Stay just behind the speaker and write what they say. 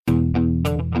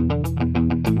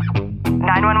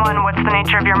911, what's the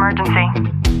nature of your emergency?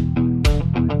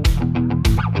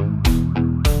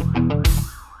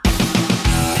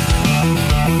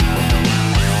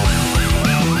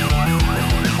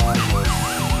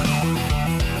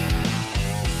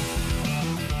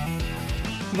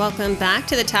 Welcome back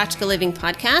to the Tactical Living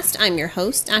Podcast. I'm your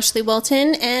host, Ashley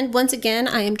Walton, and once again,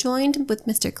 I am joined with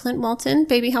Mr. Clint Walton.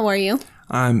 Baby, how are you?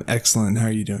 I'm excellent. How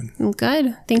are you doing? I'm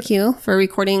good. Thank you for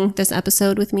recording this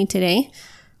episode with me today.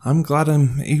 I'm glad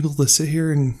I'm able to sit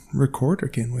here and record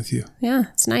again with you. Yeah,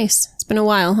 it's nice. It's been a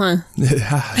while, huh? It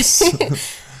has.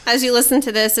 As you listen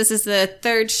to this is the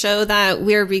third show that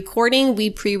we're recording.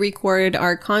 We pre-record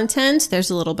our content.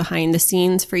 There's a little behind the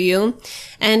scenes for you.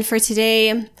 And for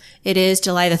today, it is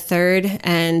July the 3rd,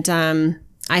 and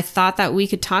I thought that we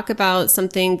could talk about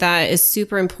something that is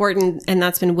super important, and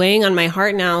that's been weighing on my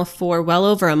heart now for well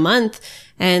over a month,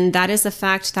 and that is the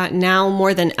fact that now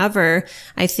more than ever,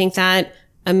 I think that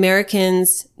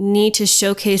Americans need to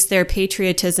showcase their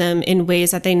patriotism in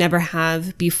ways that they never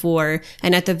have before.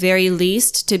 And at the very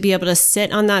least, to be able to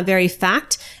sit on that very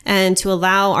fact and to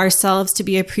allow ourselves to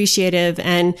be appreciative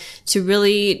and to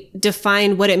really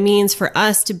define what it means for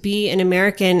us to be an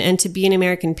American and to be an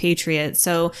American patriot.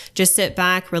 So just sit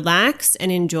back, relax,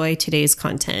 and enjoy today's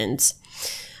content.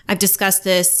 I've discussed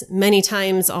this many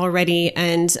times already,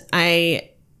 and I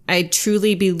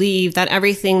truly believe that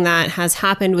everything that has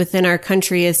happened within our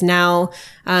country is now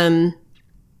an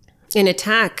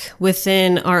attack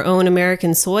within our own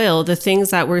American soil. The things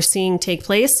that we're seeing take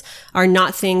place are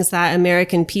not things that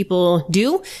American people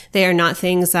do. They are not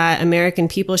things that American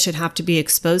people should have to be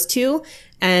exposed to.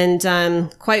 And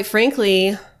quite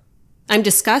frankly, I'm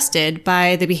disgusted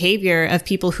by the behavior of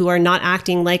people who are not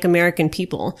acting like American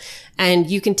people.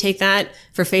 And you can take that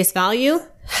for face value,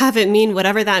 have it mean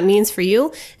whatever that means for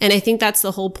you. And I think that's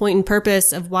the whole point and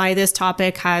purpose of why this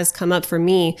topic has come up for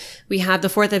me. We have the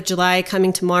 4th of July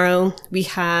coming tomorrow. We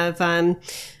have,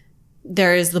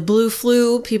 there is the blue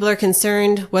flu. People are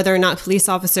concerned whether or not police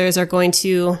officers are going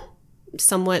to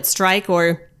somewhat strike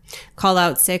or call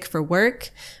out sick for work.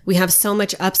 We have so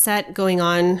much upset going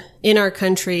on in our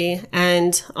country.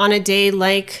 And on a day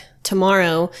like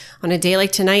tomorrow, on a day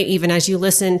like tonight, even as you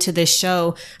listen to this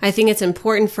show, I think it's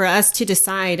important for us to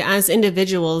decide as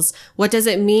individuals, what does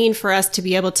it mean for us to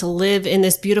be able to live in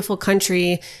this beautiful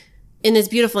country, in this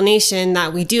beautiful nation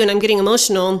that we do? And I'm getting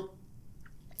emotional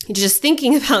just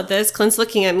thinking about this. Clint's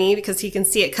looking at me because he can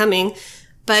see it coming.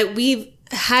 But we've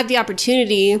had the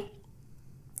opportunity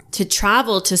to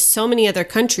travel to so many other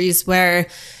countries where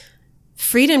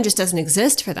freedom just doesn't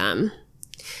exist for them.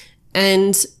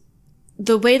 And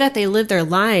the way that they live their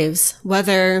lives,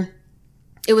 whether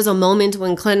it was a moment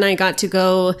when Clint and I got to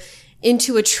go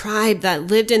into a tribe that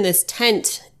lived in this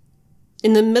tent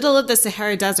in the middle of the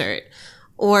Sahara Desert,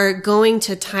 or going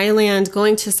to Thailand,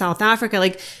 going to South Africa,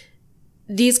 like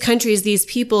these countries, these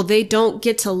people, they don't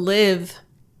get to live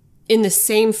in the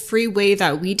same free way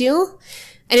that we do.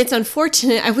 And it's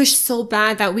unfortunate. I wish so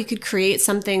bad that we could create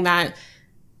something that,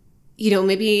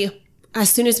 maybe as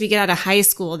soon as we get out of high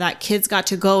school, that kids got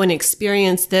to go and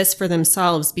experience this for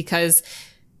themselves, because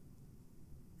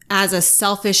as a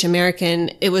selfish American,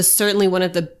 it was certainly one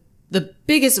of the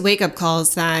biggest wake-up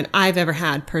calls that I've ever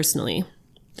had personally.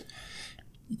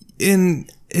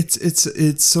 And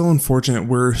it's so unfortunate.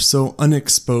 We're so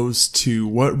unexposed to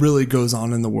what really goes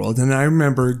on in the world. And I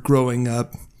remember growing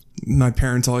up, my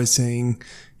parents always saying,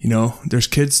 there's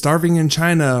kids starving in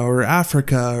China or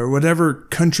Africa or whatever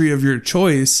country of your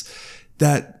choice,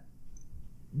 that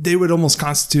they would almost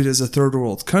constitute as a third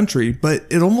world country. But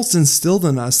it almost instilled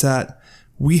in us that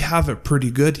we have it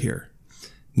pretty good here.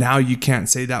 Now you can't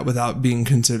say that without being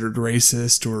considered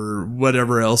racist or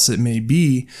whatever else it may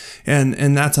be.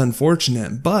 And that's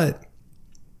unfortunate. But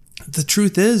the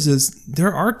truth is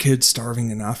there are kids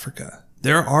starving in Africa.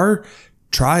 There are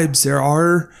tribes, there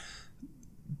are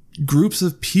groups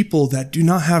of people that do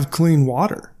not have clean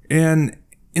water. And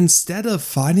instead of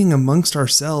fighting amongst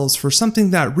ourselves for something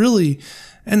that really,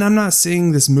 and I'm not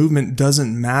saying this movement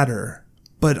doesn't matter,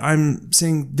 but I'm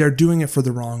saying they're doing it for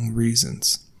the wrong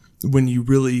reasons. When you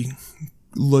really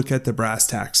look at the brass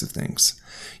tacks of things,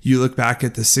 you look back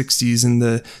at the 60s and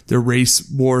the race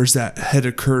wars that had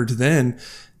occurred then,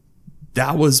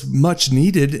 that was much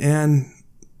needed, and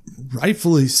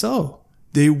rightfully so.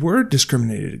 They were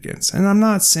discriminated against. And I'm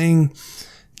not saying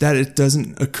that it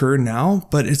doesn't occur now,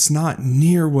 but it's not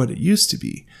near what it used to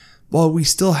be. While we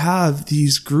still have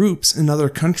these groups in other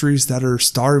countries that are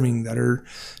starving, that are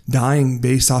dying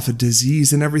based off of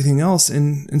disease and everything else,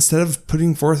 and instead of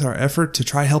putting forth our effort to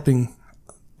try helping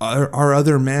our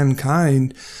other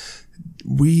mankind,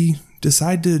 we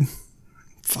decide to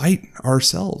fight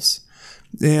ourselves.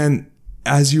 And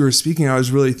as you were speaking, I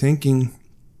was really thinking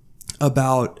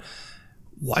about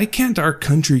why can't our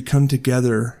country come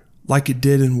together like it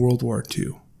did in World War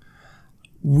II?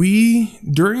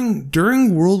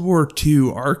 During World War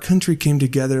II, our country came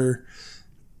together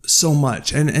so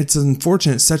much, and it's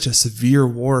unfortunate such a severe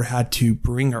war had to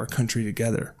bring our country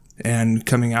together. And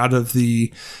coming out of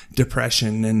the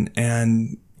Depression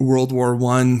and World War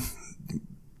I,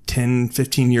 10,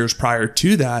 15 years prior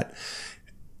to that,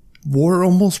 war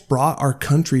almost brought our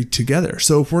country together.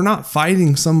 So if we're not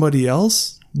fighting somebody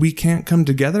else, we can't come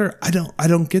together. I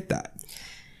don't get that.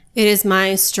 It is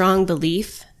my strong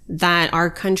belief that our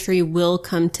country will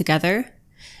come together.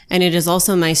 And it is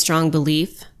also my strong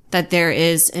belief that there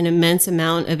is an immense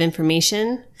amount of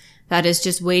information that is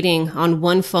just waiting on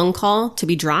one phone call to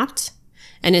be dropped.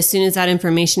 And as soon as that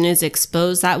information is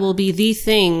exposed, that will be the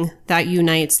thing that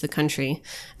unites the country.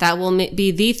 That will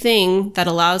be the thing that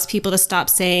allows people to stop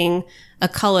saying a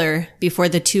color before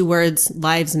the two words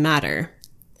lives matter.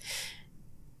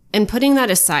 And putting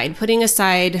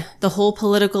aside the whole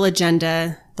political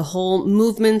agenda, the whole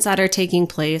movements that are taking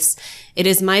place, it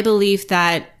is my belief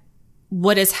that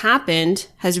what has happened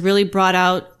has really brought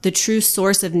out the true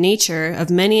source of nature of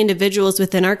many individuals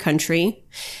within our country.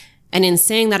 And in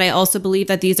saying that, I also believe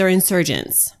that these are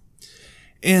insurgents.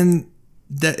 And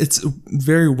that it's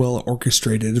very well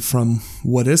orchestrated from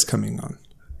what is coming on.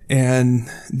 And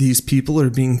these people are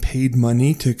being paid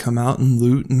money to come out and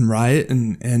loot and riot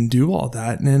and do all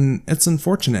that. And it's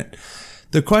unfortunate.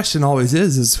 The question always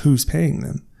is who's paying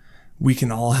them? We can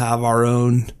all have our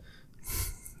own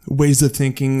ways of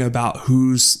thinking about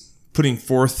who's putting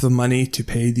forth the money to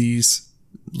pay these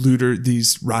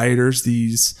rioters,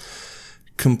 these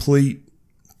complete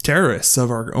terrorists of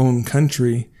our own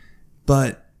country.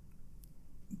 But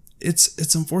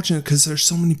it's unfortunate because there's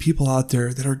so many people out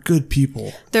there that are good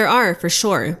people. There are, for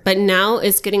sure. But now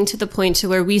it's getting to the point to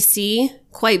where we see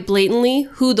quite blatantly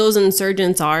who those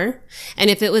insurgents are. And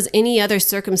if it was any other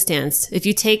circumstance, if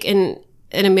you take an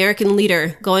American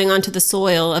leader going onto the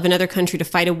soil of another country to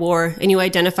fight a war and you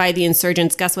identify the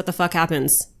insurgents, guess what the fuck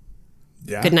happens?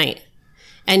 Yeah. Good night.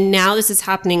 And now this is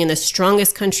happening in the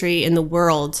strongest country in the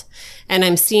world. And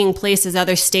I'm seeing places,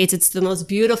 other states. It's the most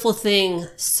beautiful thing.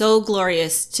 So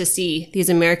glorious to see these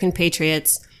American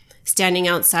patriots standing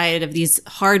outside of these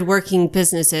hardworking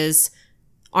businesses,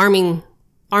 arming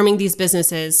these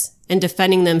businesses and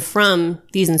defending them from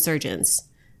these insurgents.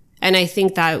 And I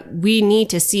think that we need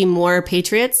to see more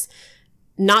patriots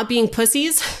not being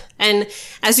pussies. And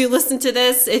as you listen to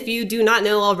this, if you do not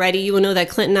know already, you will know that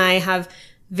Clint and I have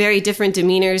very different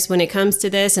demeanors when it comes to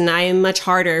this. And I am much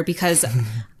harder because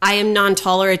I am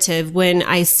non-tolerative when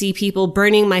I see people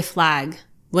burning my flag,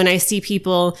 when I see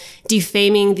people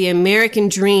defaming the American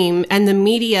dream and the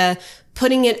media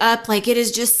putting it up like it is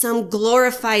just some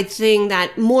glorified thing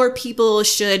that more people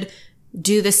should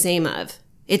do the same of.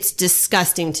 It's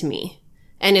disgusting to me.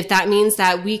 And if that means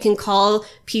that we can call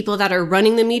people that are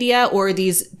running the media or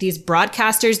these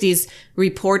broadcasters, these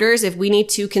reporters, if we need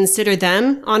to consider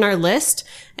them on our list.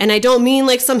 And I don't mean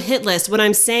like some hit list. What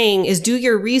I'm saying is do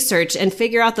your research and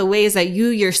figure out the ways that you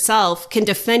yourself can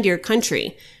defend your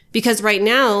country. Because right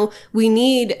now we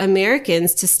need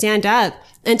Americans to stand up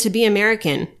and to be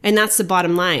American. And that's the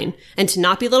bottom line. And to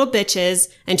not be little bitches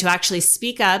and to actually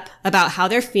speak up about how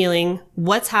they're feeling,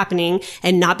 what's happening,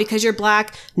 and not because you're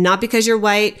black, not because you're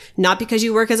white, not because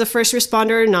you work as a first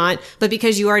responder or not, but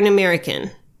because you are an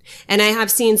American. And I have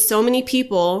seen so many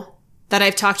people that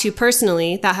I've talked to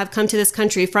personally that have come to this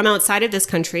country from outside of this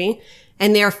country,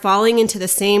 and they are falling into the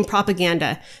same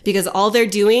propaganda because all they're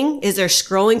doing is they're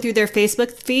scrolling through their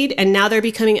Facebook feed and now they're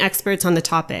becoming experts on the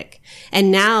topic.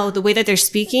 And now the way that they're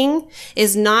speaking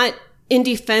is not in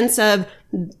defense of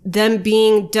them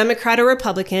being Democrat or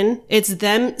Republican. It's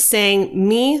them saying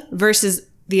me versus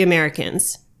the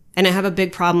Americans. And I have a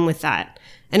big problem with that.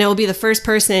 And I will be the first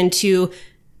person to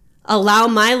allow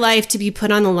my life to be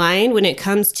put on the line when it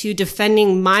comes to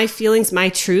defending my feelings, my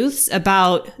truths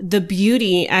about the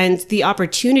beauty and the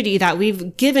opportunity that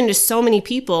we've given to so many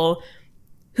people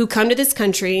who come to this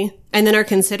country and then are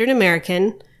considered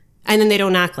American and then they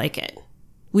don't act like it.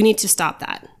 We need to stop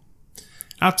that.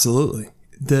 Absolutely.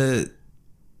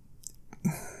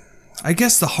 I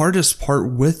guess the hardest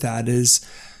part with that is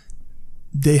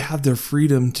they have their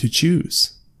freedom to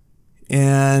choose.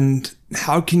 And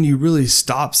how can you really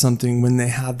stop something when they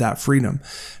have that freedom?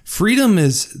 Freedom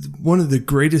is one of the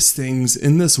greatest things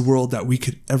in this world that we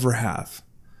could ever have.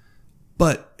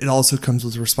 But it also comes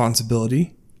with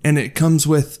responsibility, and it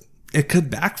could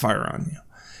backfire on you.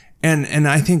 And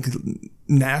I think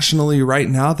nationally right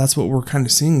now, that's what we're kind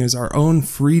of seeing is our own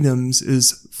freedoms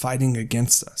is fighting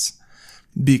against us.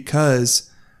 because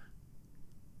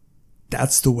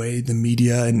that's the way the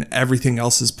media and everything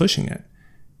else is pushing it.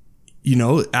 You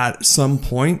know, at some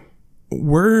point,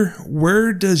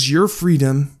 where does your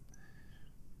freedom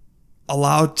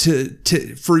allow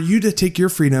for you to take your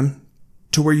freedom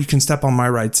to where you can step on my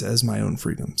rights as my own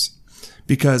freedoms?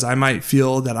 Because I might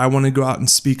feel that I want to go out and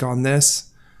speak on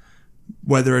this,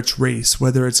 whether it's race,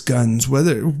 whether it's guns,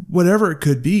 whatever it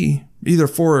could be, either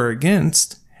for or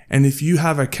against. And if you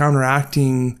have a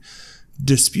counteracting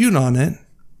dispute on it,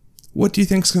 what do you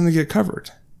think is going to get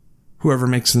covered? Whoever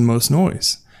makes the most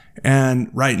noise. And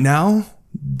right now,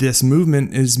 this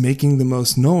movement is making the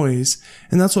most noise,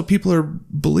 and that's what people are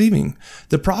believing.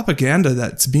 The propaganda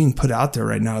that's being put out there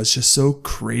right now is just so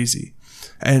crazy.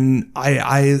 And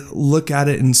I look at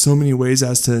it in so many ways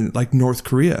as to like North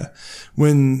Korea.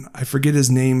 When I forget his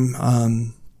name,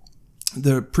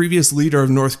 the previous leader of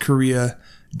North Korea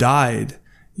died.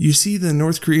 You see the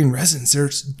North Korean residents, they're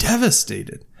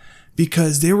devastated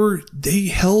because they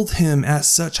held him at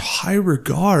such high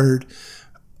regard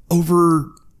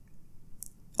over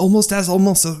almost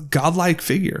a godlike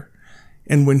figure.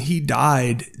 And when he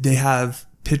died, they have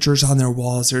pictures on their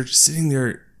walls. They're just sitting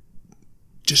there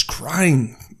just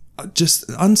crying, just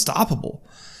unstoppable,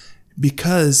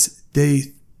 because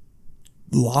they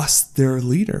lost their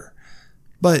leader.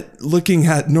 But looking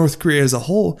at North Korea as a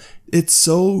whole, it's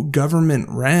so government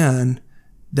ran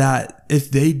that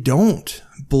if they don't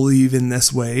believe in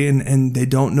this way and they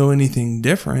don't know anything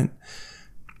different,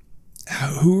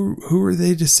 who are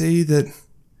they to say that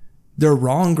they're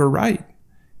wrong or right?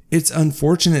 It's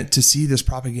unfortunate to see this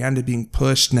propaganda being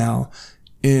pushed now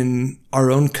in our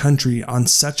own country on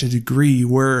such a degree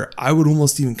where I would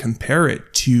almost even compare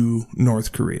it to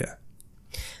North Korea.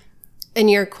 And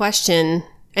your question,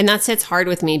 and that sits hard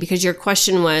with me because your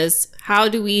question was, how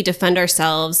do we defend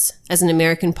ourselves as an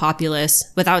American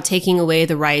populace without taking away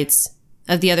the rights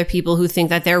of the other people who think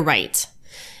that they're right?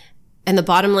 And the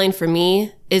bottom line for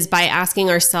me is by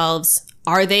asking ourselves,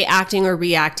 are they acting or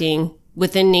reacting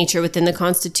within nature, within the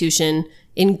Constitution,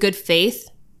 in good faith,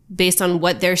 based on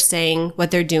what they're saying,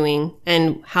 what they're doing,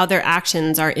 and how their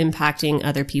actions are impacting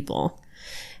other people?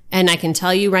 And I can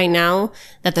tell you right now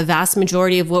that the vast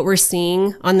majority of what we're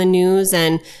seeing on the news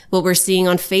and what we're seeing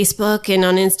on Facebook and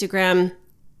on Instagram,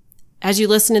 as you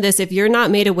listen to this, if you're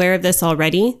not made aware of this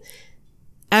already,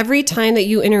 every time that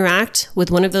you interact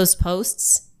with one of those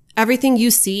posts, everything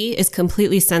you see is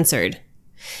completely censored.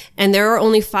 And there are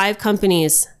only 5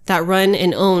 companies that run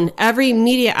and own every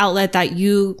media outlet that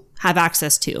you have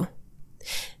access to.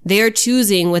 They are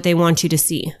choosing what they want you to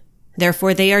see.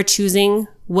 Therefore, they are choosing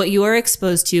what you are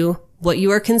exposed to, what you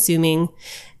are consuming,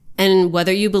 and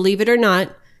whether you believe it or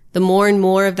not, the more and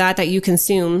more of that you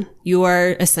consume, you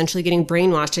are essentially getting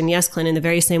brainwashed. And yes, Clint, in the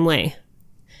very same way.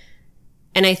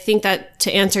 And I think that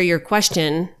to answer your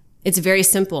question, it's very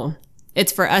simple.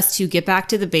 It's for us to get back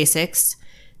to the basics,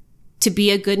 to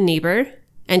be a good neighbor.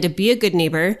 And to be a good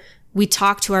neighbor, we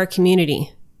talk to our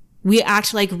community. We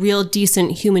act like real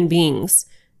decent human beings.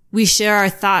 We share our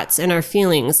thoughts and our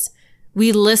feelings.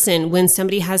 We listen when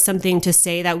somebody has something to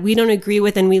say that we don't agree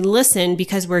with, and we listen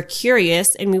because we're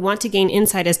curious and we want to gain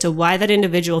insight as to why that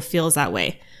individual feels that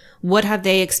way. What have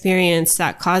they experienced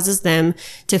that causes them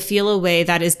to feel a way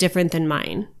that is different than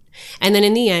mine? And then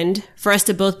in the end, for us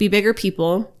to both be bigger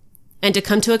people and to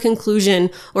come to a conclusion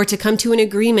or to come to an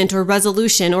agreement or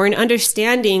resolution or an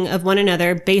understanding of one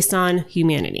another based on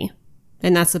humanity.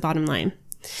 And that's the bottom line.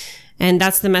 And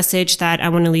that's the message that I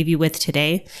want to leave you with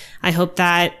today. I hope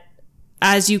that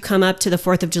as you come up to the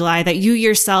 4th of July, that you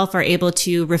yourself are able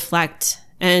to reflect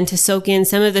and to soak in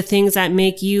some of the things that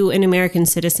make you an American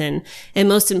citizen. And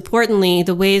most importantly,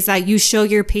 the ways that you show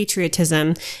your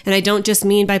patriotism. And I don't just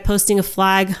mean by posting a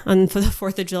flag for the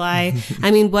 4th of July. I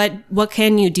mean, what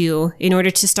can you do in order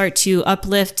to start to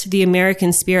uplift the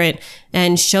American spirit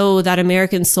and show that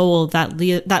American soul that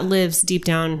lives deep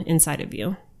down inside of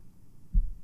you?